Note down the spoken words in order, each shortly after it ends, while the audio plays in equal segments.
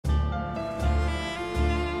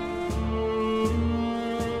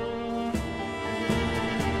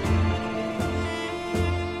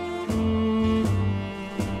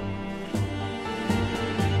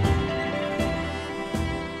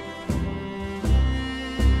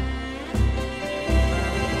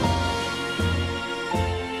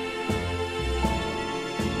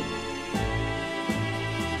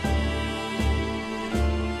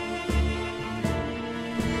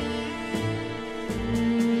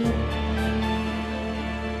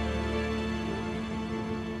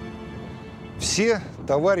Все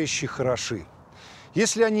товарищи хороши,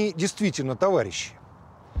 если они действительно товарищи.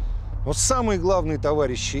 Но самые главные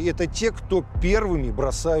товарищи – это те, кто первыми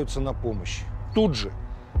бросаются на помощь. Тут же,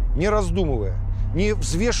 не раздумывая, не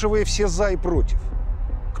взвешивая все «за» и «против».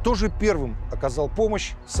 Кто же первым оказал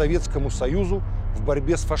помощь Советскому Союзу в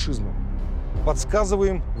борьбе с фашизмом?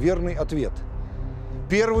 Подсказываем верный ответ.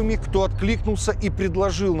 Первыми, кто откликнулся и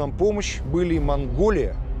предложил нам помощь, были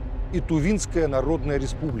Монголия и Тувинская Народная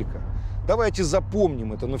Республика. Давайте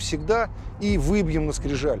запомним это навсегда и выбьем на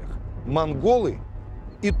скрижалях. Монголы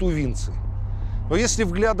и тувинцы. Но если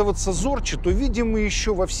вглядываться зорче, то видим мы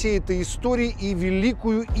еще во всей этой истории и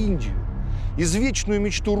Великую Индию, извечную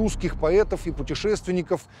мечту русских поэтов и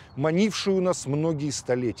путешественников, манившую нас многие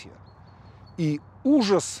столетия. И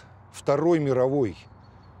ужас Второй мировой,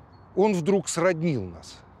 он вдруг сроднил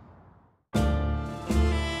нас.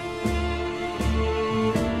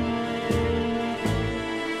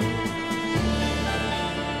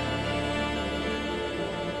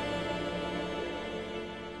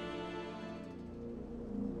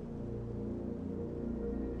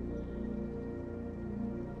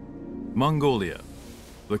 Mongolia,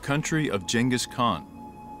 the country of Genghis Khan.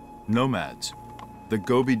 Nomads, the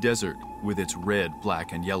Gobi Desert with its red,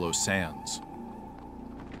 black, and yellow sands.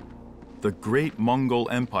 The great Mongol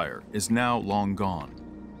Empire is now long gone.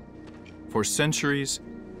 For centuries,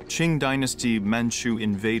 Qing dynasty Manchu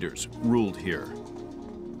invaders ruled here.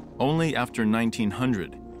 Only after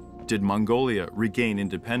 1900 did Mongolia regain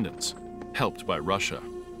independence, helped by Russia.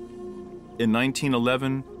 In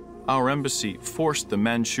 1911, our embassy forced the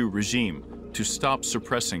Manchu regime to stop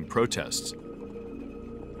suppressing protests.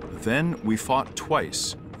 Then we fought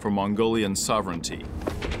twice for Mongolian sovereignty.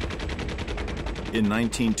 In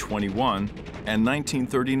 1921 and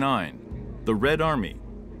 1939, the Red Army,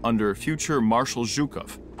 under future Marshal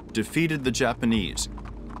Zhukov, defeated the Japanese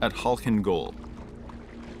at Khalkhin-Gol.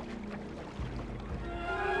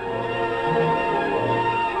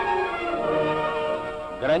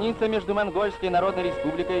 Граница между Монгольской Народной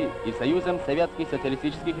Республикой и Союзом Советских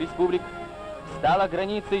Социалистических Республик стала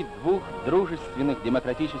границей двух дружественных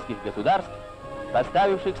демократических государств,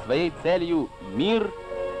 поставивших своей целью мир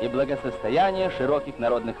и благосостояние широких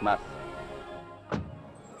народных масс.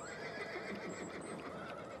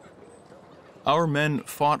 Our men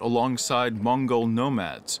fought alongside Mongol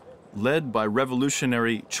nomads, led by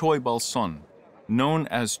revolutionary Choi Balson, known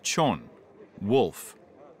as Chon, wolf.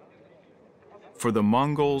 For the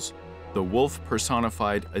Mongols, the wolf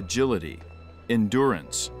personified agility,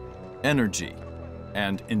 endurance, energy,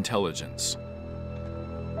 and intelligence.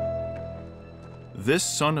 This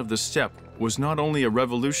son of the steppe was not only a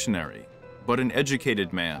revolutionary, but an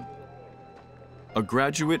educated man. A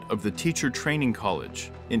graduate of the Teacher Training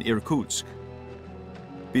College in Irkutsk.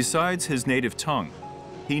 Besides his native tongue,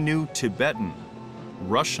 he knew Tibetan,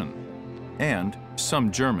 Russian, and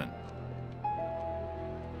some German.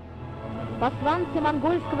 Посланцы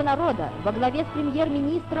монгольского народа во главе с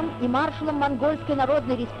премьер-министром и маршалом Монгольской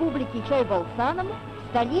Народной Республики Чой Болсаном в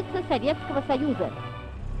столице Советского Союза.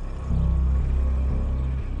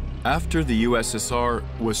 After the USSR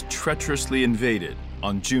was treacherously invaded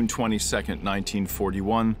on June 22,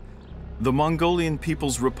 1941, the Mongolian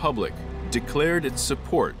People's Republic declared its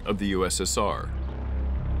support of the USSR.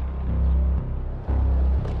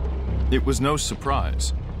 It was no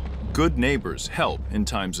surprise. Good neighbors help in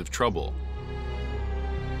times of trouble.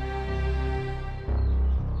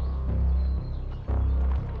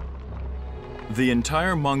 The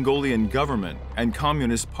entire Mongolian government and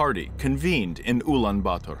Communist Party convened in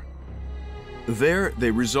Ulaanbaatar. There, they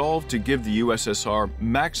resolved to give the USSR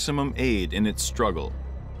maximum aid in its struggle.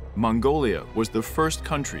 Mongolia was the first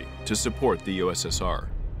country to support the USSR.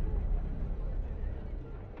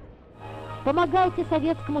 Помогайте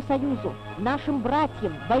Советскому Союзу, нашим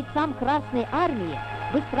братьям, бойцам Красной Армии,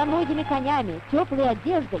 быстроногими конями, теплой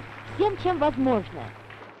одеждой, всем, чем возможно.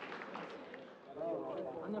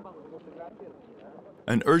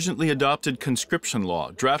 An urgently adopted conscription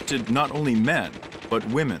law drafted not only men, but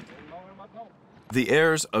women. The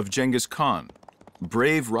heirs of Genghis Khan,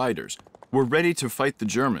 brave riders, were ready to fight the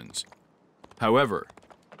Germans. However,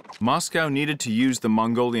 Moscow needed to use the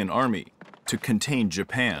Mongolian army to contain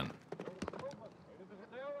Japan.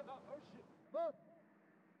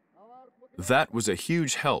 That was a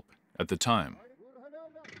huge help at the time.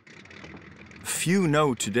 Few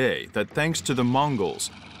know today that thanks to the Mongols,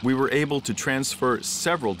 we were able to transfer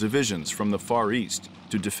several divisions from the Far East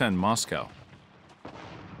to defend Moscow.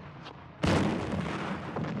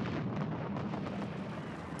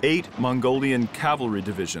 Eight Mongolian cavalry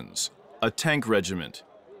divisions, a tank regiment,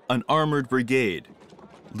 an armored brigade,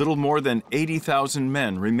 little more than 80,000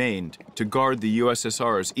 men remained to guard the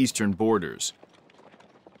USSR's eastern borders.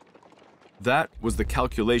 That was the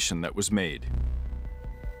calculation that was made.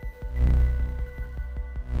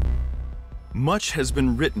 Much has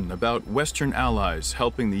been written about Western allies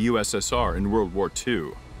helping the USSR in World War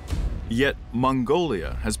II. Yet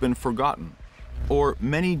Mongolia has been forgotten, or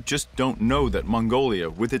many just don't know that Mongolia,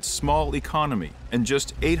 with its small economy and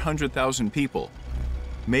just 800,000 people,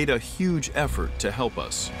 made a huge effort to help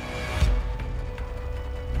us.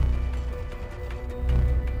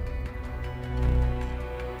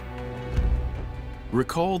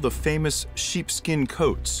 Recall the famous sheepskin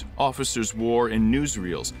coats officers wore in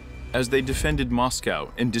newsreels as they defended Moscow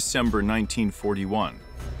in December 1941.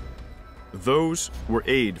 Those were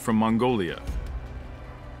aid from Mongolia.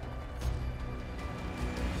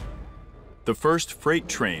 The first freight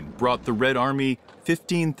train brought the Red Army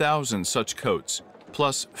 15,000 such coats,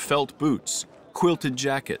 plus felt boots, quilted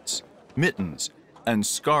jackets, mittens, and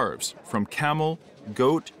scarves from camel,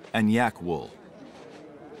 goat, and yak wool.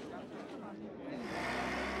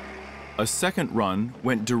 A second run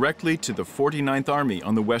went directly to the 49th Army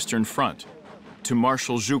on the Western Front, to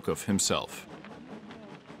Marshal Zhukov himself.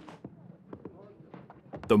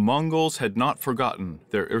 The Mongols had not forgotten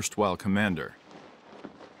their erstwhile commander.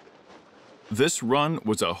 This run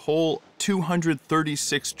was a whole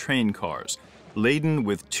 236 train cars, laden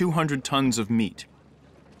with 200 tons of meat,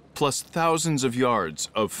 plus thousands of yards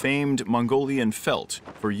of famed Mongolian felt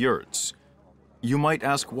for yurts. You might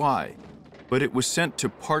ask why, but it was sent to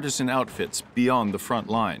partisan outfits beyond the front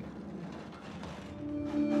line.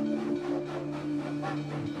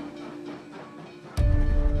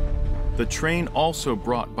 The train also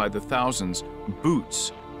brought by the thousands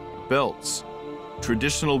boots, belts,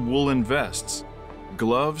 traditional woolen vests,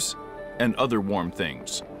 gloves, and other warm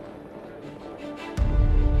things.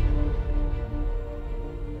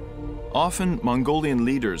 Often, Mongolian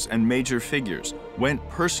leaders and major figures went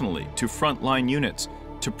personally to frontline units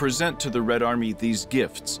to present to the Red Army these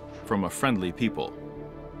gifts from a friendly people.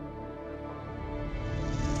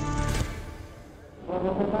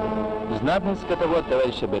 Знатный скотовод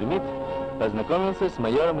товарища Бермит познакомился с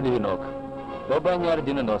майором Левинок. Оба они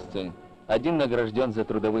орденоносцы. Один награжден за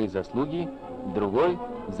трудовые заслуги, другой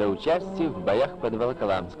за участие в боях под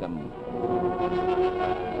Волоколамском.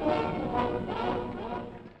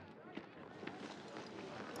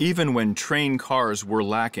 Even when train cars were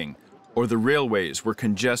lacking or the railways were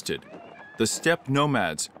congested, the steppe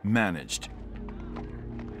nomads managed.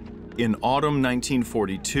 In autumn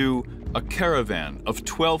 1942, a caravan of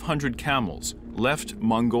 1,200 camels left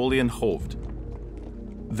Mongolian Hovd.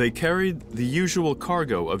 They carried the usual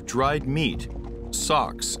cargo of dried meat,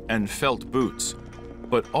 socks, and felt boots,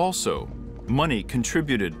 but also money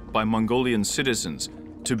contributed by Mongolian citizens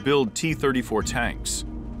to build T-34 tanks.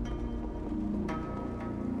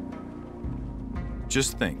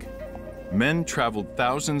 Just think, men traveled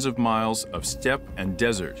thousands of miles of steppe and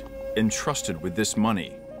desert entrusted with this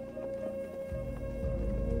money.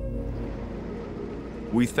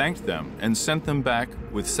 We thanked them and sent them back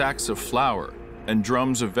with sacks of flour and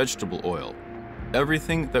drums of vegetable oil,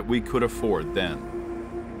 everything that we could afford then.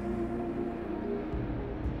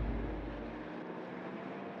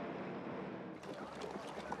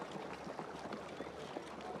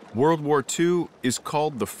 World War II is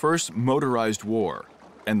called the first motorized war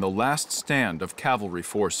and the last stand of cavalry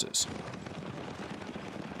forces.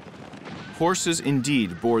 Horses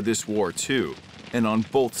indeed bore this war too, and on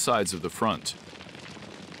both sides of the front.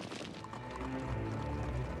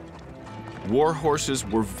 War horses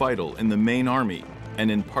were vital in the main army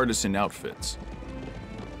and in partisan outfits.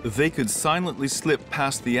 They could silently slip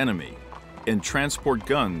past the enemy and transport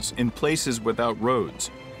guns in places without roads,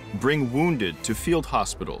 bring wounded to field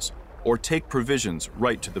hospitals, or take provisions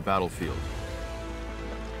right to the battlefield.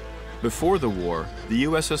 Before the war, the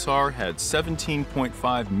USSR had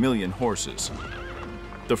 17.5 million horses.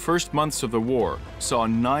 The first months of the war saw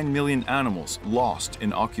 9 million animals lost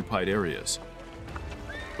in occupied areas.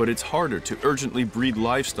 But it's harder to urgently breed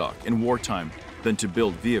livestock in wartime than to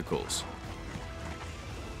build vehicles.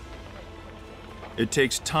 It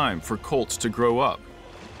takes time for colts to grow up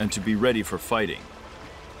and to be ready for fighting.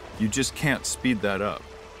 You just can't speed that up.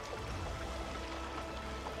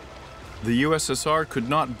 The USSR could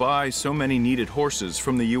not buy so many needed horses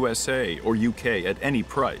from the USA or UK at any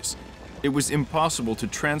price. It was impossible to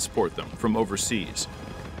transport them from overseas.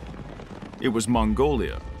 It was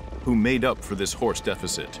Mongolia who made up for this horse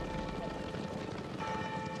deficit.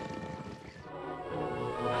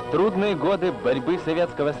 В трудные годы борьбы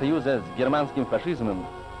Советского Союза с германским фашизмом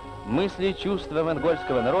мысли и чувства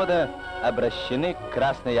монгольского народа обращены к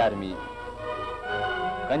Красной Армии.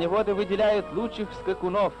 Коневоды выделяют лучших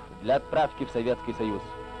скакунов для отправки в Советский Союз.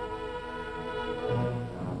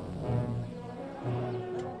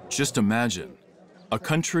 Just imagine, a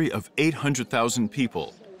country of 800,000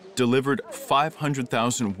 people delivered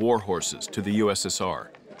 500,000 war horses to the USSR.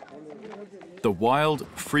 The wild,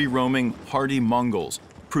 free-roaming, hardy Mongols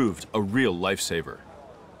proved a real lifesaver.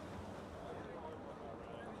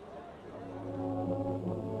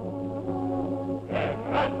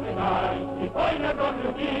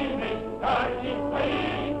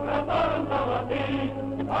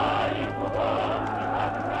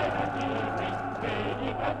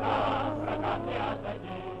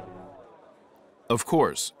 Of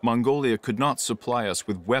course, Mongolia could not supply us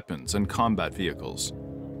with weapons and combat vehicles.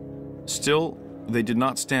 Still, they did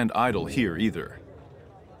not stand idle here either.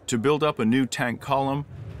 To build up a new tank column,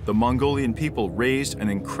 the Mongolian people raised an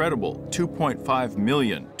incredible 2.5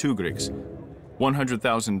 million tugriks,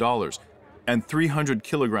 $100,000, and 300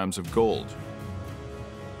 kilograms of gold.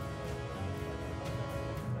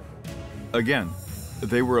 Again,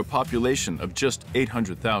 they were a population of just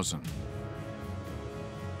 800,000.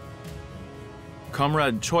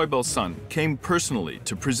 Comrade Choibel-san came personally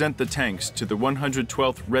to present the tanks to the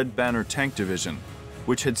 112th Red Banner Tank Division,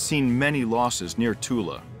 which had seen many losses near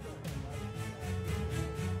Tula.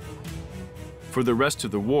 For the rest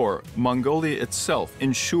of the war, Mongolia itself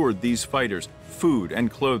ensured these fighters food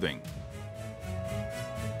and clothing.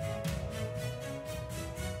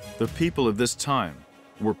 The people of this time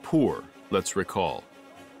were poor, let's recall.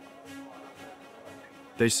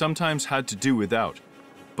 They sometimes had to do without,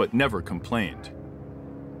 but never complained.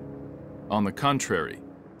 On the contrary,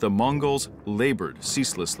 the Mongols labored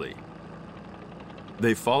ceaselessly.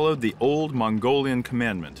 They followed the old Mongolian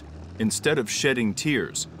commandment, instead of shedding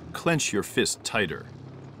tears, clench your fist tighter.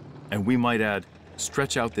 And we might add,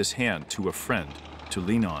 stretch out this hand to a friend to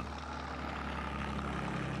lean on.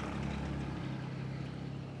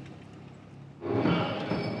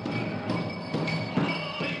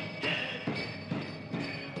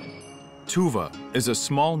 Tuva is a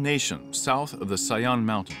small nation south of the Sayan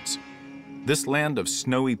Mountains. This land of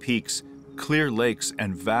snowy peaks, clear lakes,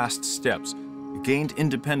 and vast steppes gained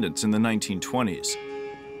independence in the 1920s.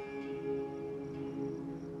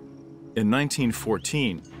 In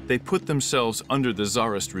 1914, they put themselves under the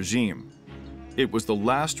Tsarist regime. It was the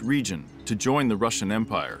last region to join the Russian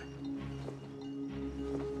Empire.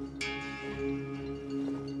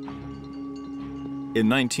 In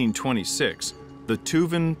 1926, the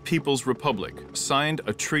Tuvan People's Republic signed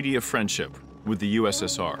a treaty of friendship with the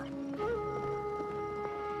USSR.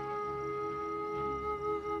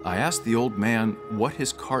 I asked the old man what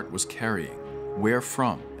his cart was carrying, where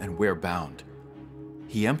from and where bound.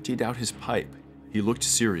 He emptied out his pipe. He looked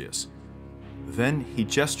serious. Then he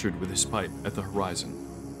gestured with his pipe at the horizon.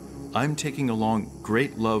 I'm taking along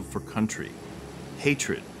great love for country,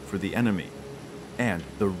 hatred for the enemy, and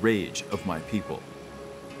the rage of my people.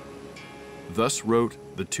 Thus wrote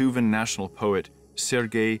the Tuvan national poet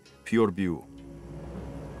Sergei Pyorbiu.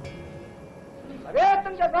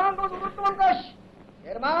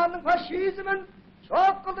 Germanın faşizmin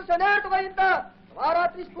çok kıldı sener dolayında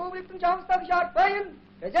Patriotic Respublik'ın camstaki şartlayın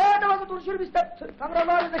Gece namazı duruşur biz de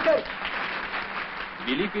kameralarını zekeriz.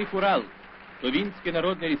 Великий Курал Тувинской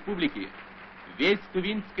Народной Республики, весь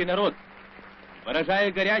тувинский народ,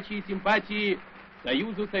 выражая горячие симпатии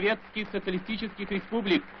Союзу Советских Социалистических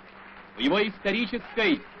Республик в его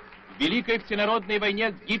исторической, Великой Всенародной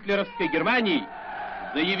войне с гитлеровской Германией,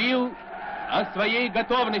 заявил о своей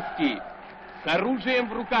готовности с оружием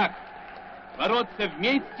в руках бороться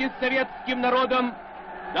вместе с советским народом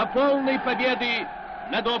до полной победы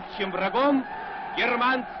над общим врагом,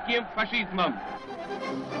 германским фашизмом.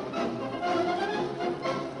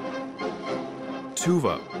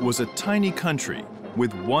 Tuva was a tiny country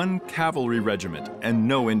with one cavalry regiment and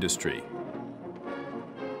no industry.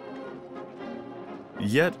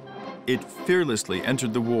 Yet, it fearlessly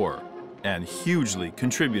entered the war and hugely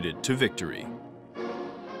contributed to victory.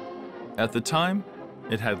 At the time,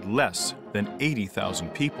 it had less than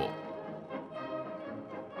 80,000 people.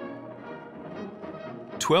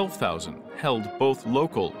 12,000 held both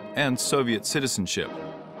local and Soviet citizenship,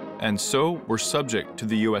 and so were subject to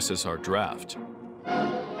the USSR draft.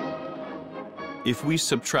 If we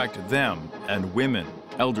subtract them and women,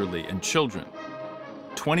 elderly, and children,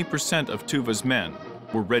 20% of Tuva's men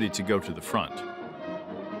were ready to go to the front.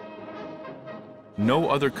 No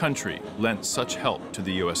other country lent such help to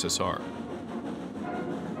the USSR.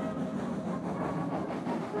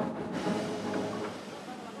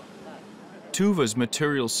 Tuva's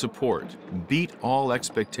material support beat all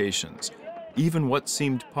expectations, even what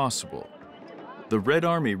seemed possible. The Red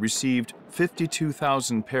Army received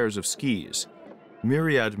 52,000 pairs of skis,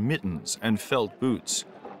 myriad mittens and felt boots,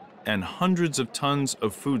 and hundreds of tons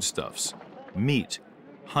of foodstuffs, meat,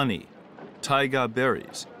 honey, taiga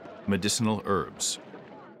berries, medicinal herbs.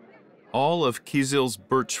 All of Kizil's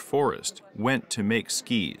birch forest went to make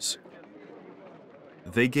skis.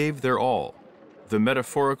 They gave their all, the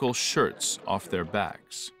metaphorical shirts off their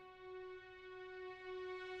backs.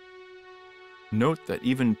 Note that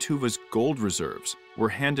even Tuva's gold reserves were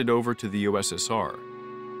handed over to the USSR,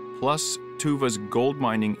 plus Tuva's gold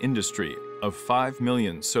mining industry of 5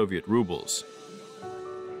 million Soviet rubles.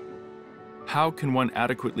 How can one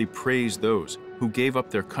adequately praise those who gave up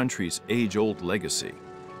their country's age-old legacy?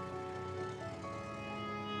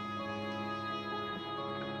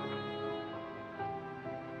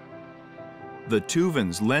 The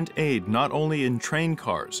Tuvans lent aid not only in train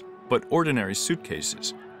cars, but ordinary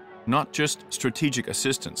suitcases, not just strategic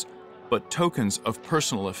assistance, but tokens of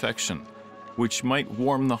personal affection, which might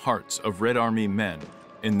warm the hearts of Red Army men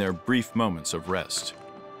in their brief moments of rest.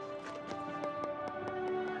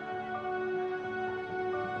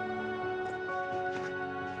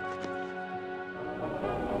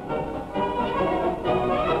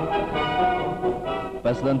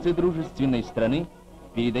 Посланцы дружественной страны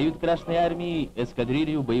передают Красной Армии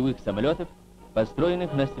эскадрилью боевых самолетов,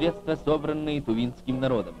 построенных на средства, собранные тувинским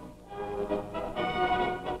народом.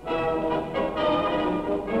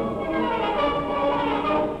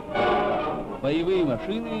 Боевые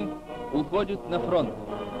машины уходят на фронт.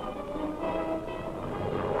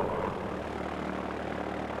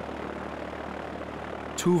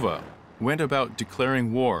 Tuva went about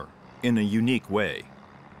declaring war in a unique way.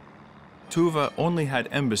 Tuva only had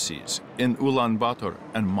embassies in Ulaanbaatar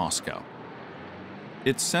and Moscow.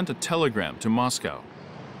 It sent a telegram to Moscow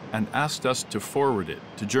and asked us to forward it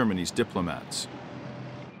to Germany's diplomats.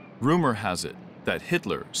 Rumor has it that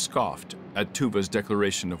Hitler scoffed at Tuva's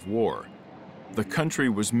declaration of war. The country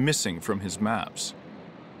was missing from his maps.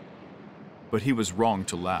 But he was wrong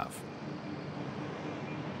to laugh.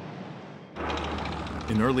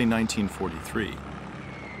 In early 1943,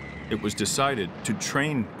 it was decided to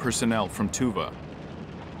train personnel from Tuva.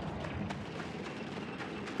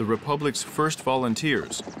 The Republic's first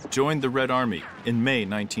volunteers joined the Red Army in May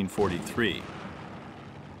 1943.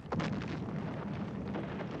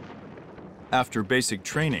 After basic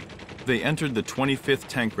training, they entered the 25th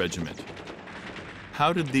Tank Regiment.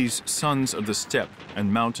 How did these sons of the steppe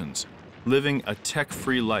and mountains, living a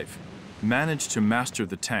tech-free life, manage to master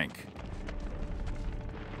the tank?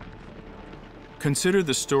 Consider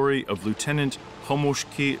the story of Lieutenant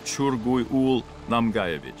Homushki Churgui-ul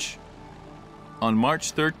Namgayevich. On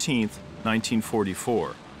March 13,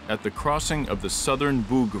 1944, at the crossing of the southern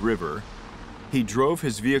Bug River, he drove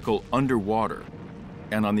his vehicle underwater,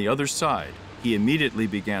 and on the other side, he immediately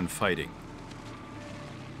began fighting.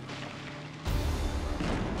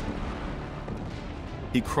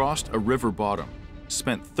 He crossed a river bottom,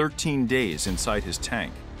 spent 13 days inside his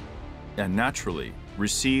tank, and naturally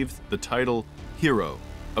received the title Hero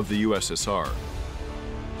of the USSR.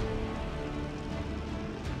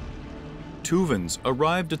 Tuvans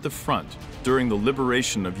arrived at the front during the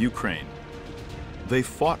liberation of Ukraine. They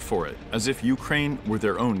fought for it as if Ukraine were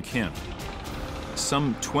their own kin.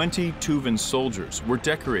 Some 20 Tuvan soldiers were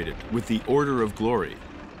decorated with the Order of Glory.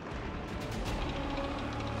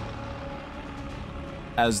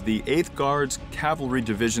 As the 8th Guards Cavalry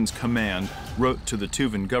Division's command wrote to the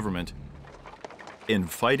Tuvan government, in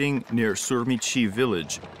fighting near Surmichi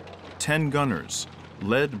village, 10 gunners,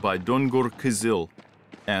 led by Dongur Kizil,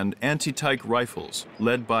 and anti-tank rifles,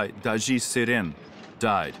 led by Daji Siren,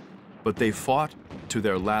 died, but they fought to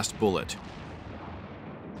their last bullet.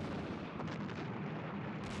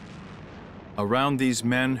 Around these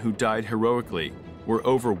men who died heroically were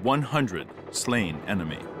over 100 slain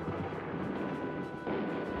enemy.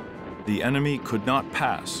 The enemy could not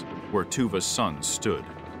pass where Tuva's sons stood.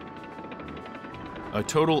 A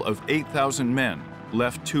total of 8,000 men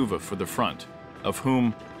left Tuva for the front, of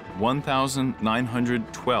whom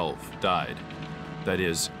 1,912 died. That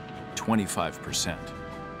is, 25%.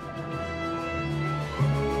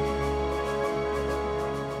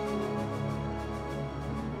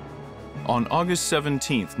 On August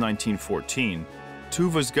 17, 1914,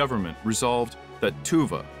 Tuva's government resolved that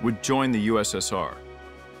Tuva would join the USSR.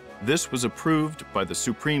 This was approved by the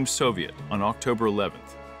Supreme Soviet on October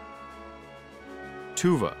 11th.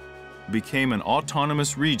 Tuva became an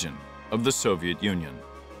autonomous region of the Soviet Union.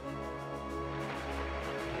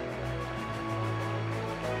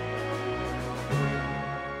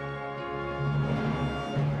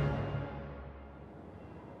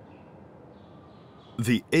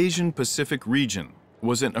 The Asian Pacific region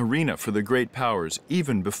was an arena for the great powers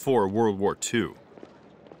even before World War II.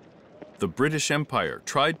 The British Empire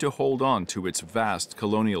tried to hold on to its vast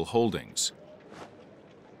colonial holdings.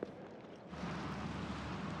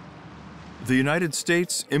 The United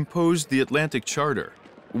States imposed the Atlantic Charter,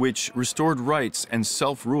 which restored rights and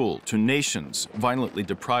self-rule to nations violently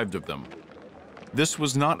deprived of them. This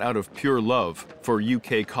was not out of pure love for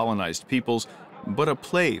UK colonized peoples, but a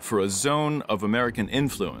play for a zone of American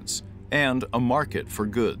influence and a market for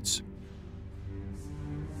goods.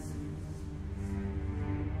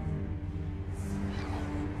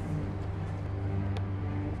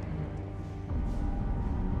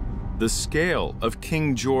 The scale of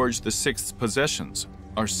King George VI's possessions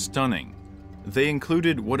are stunning. They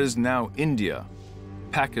included what is now India,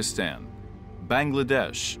 Pakistan,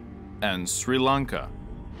 Bangladesh, and Sri Lanka,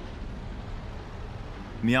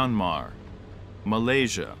 Myanmar,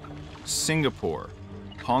 Malaysia, Singapore,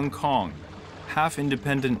 Hong Kong,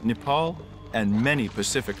 half-independent Nepal, and many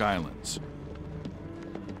Pacific islands.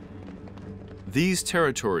 These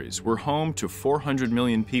territories were home to 400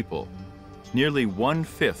 million people, nearly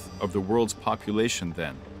 1/5 of the world's population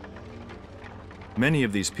then. Many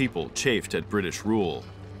of these people chafed at British rule.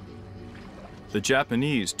 The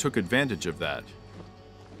Japanese took advantage of that.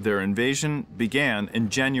 Their invasion began in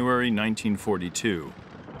January 1942.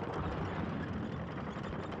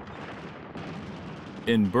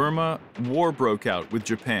 In Burma, war broke out with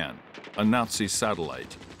Japan, a Nazi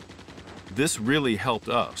satellite. This really helped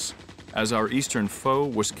us, as our eastern foe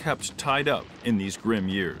was kept tied up in these grim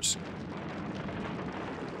years.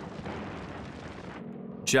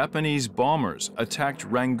 Japanese bombers attacked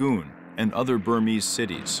Rangoon and other Burmese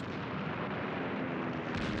cities.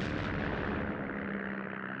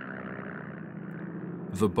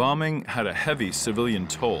 The bombing had a heavy civilian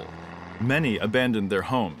toll. Many abandoned their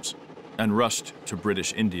homes and rushed to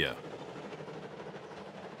British India.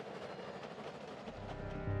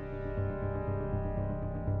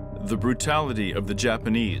 The brutality of the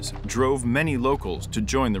Japanese drove many locals to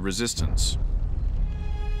join the resistance.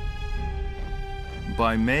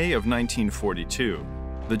 By May of 1942,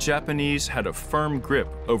 the Japanese had a firm grip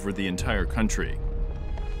over the entire country.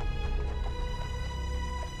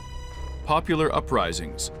 Popular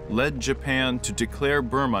uprisings led Japan to declare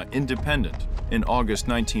Burma independent in August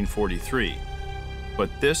 1943, but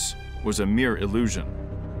this was a mere illusion.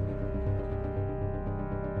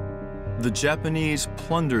 The Japanese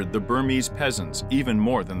plundered the Burmese peasants even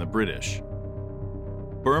more than the British.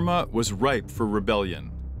 Burma was ripe for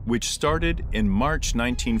rebellion, which started in March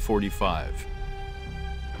 1945.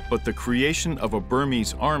 But the creation of a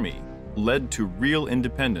Burmese army led to real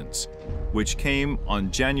independence, which came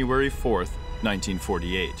on January 4th,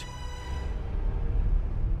 1948.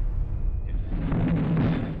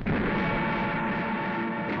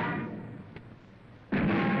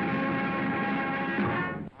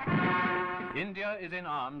 India is in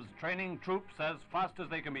arms, training troops as fast as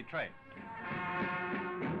they can be trained.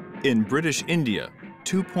 In British India,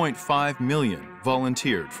 2.5 million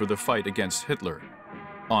volunteered for the fight against Hitler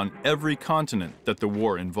on every continent that the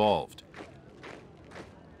war involved.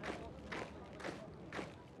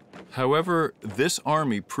 However, this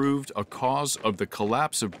army proved a cause of the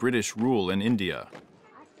collapse of British rule in India.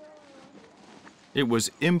 It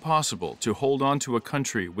was impossible to hold on to a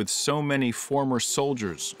country with so many former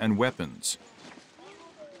soldiers and weapons.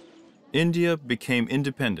 India became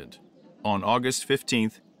independent on August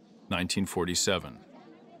 15th, 1947.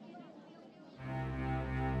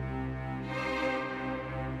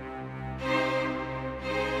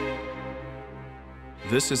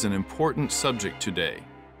 This is an important subject today,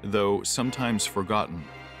 though sometimes forgotten.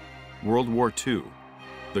 World War II,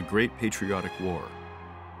 the Great Patriotic War.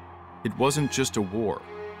 It wasn't just a war.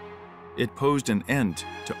 It posed an end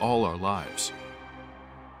to all our lives.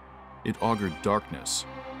 It augured darkness.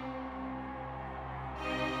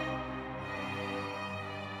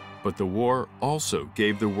 But the war also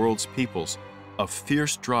gave the world's peoples a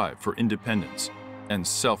fierce drive for independence and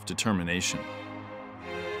self-determination.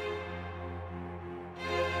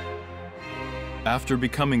 After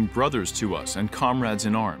becoming brothers to us and comrades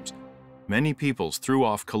in arms, many peoples threw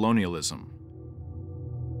off colonialism.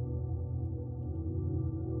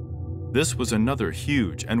 This was another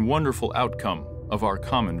huge and wonderful outcome of our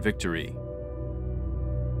common victory.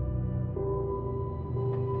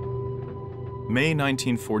 May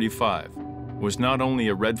 1945 was not only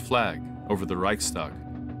a red flag over the Reichstag,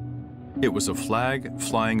 it was a flag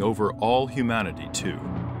flying over all humanity too.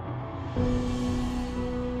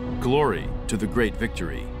 Glory to the great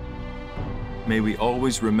victory. May we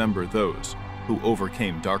always remember those who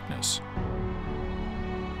overcame darkness.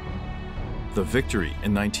 The victory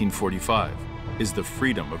in 1945 is the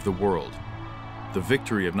freedom of the world. The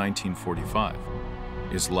victory of 1945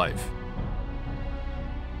 is life.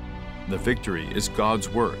 The victory is God's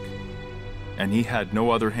work, and He had no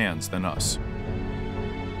other hands than us.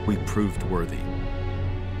 We proved worthy.